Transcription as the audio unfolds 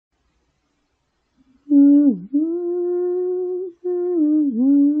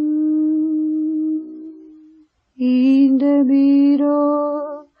the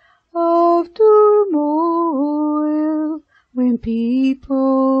middle of turmoil, when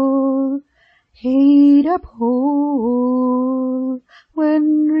people hate uphold,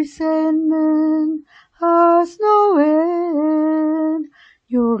 when resentment has no end,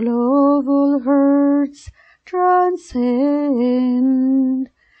 your love all hurts transcend.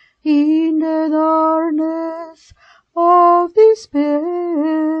 In the darkness of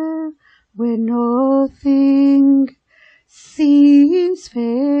despair, when nothing seems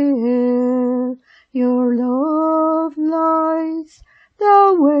fair, your love lights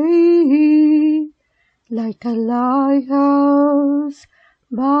the way, like a lighthouse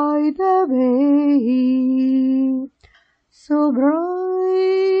by the bay. So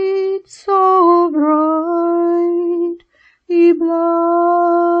bright, it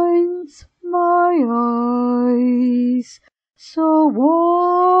blinds my eyes. So warm,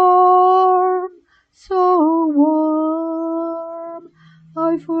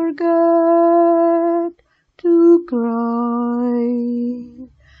 I forget to cry.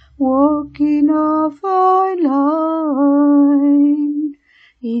 Walking a fine line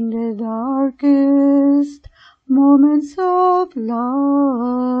in the darkest moments of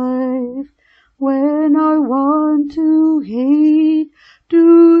life, when I want to hate,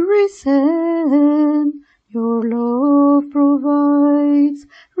 to resent, your love provides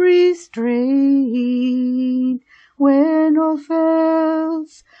restrain. When all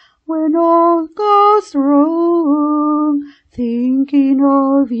fails, when all goes wrong, thinking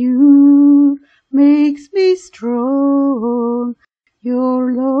of you makes me strong.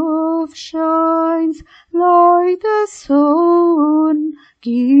 Your love shines like the sun,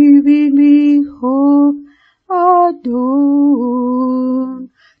 giving me hope at dawn.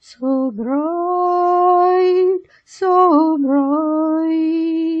 So bright,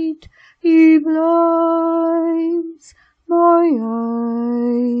 it blinds my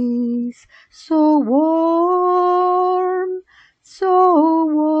eyes. So warm,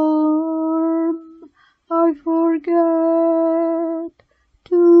 I forget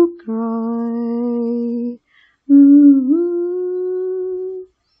to cry.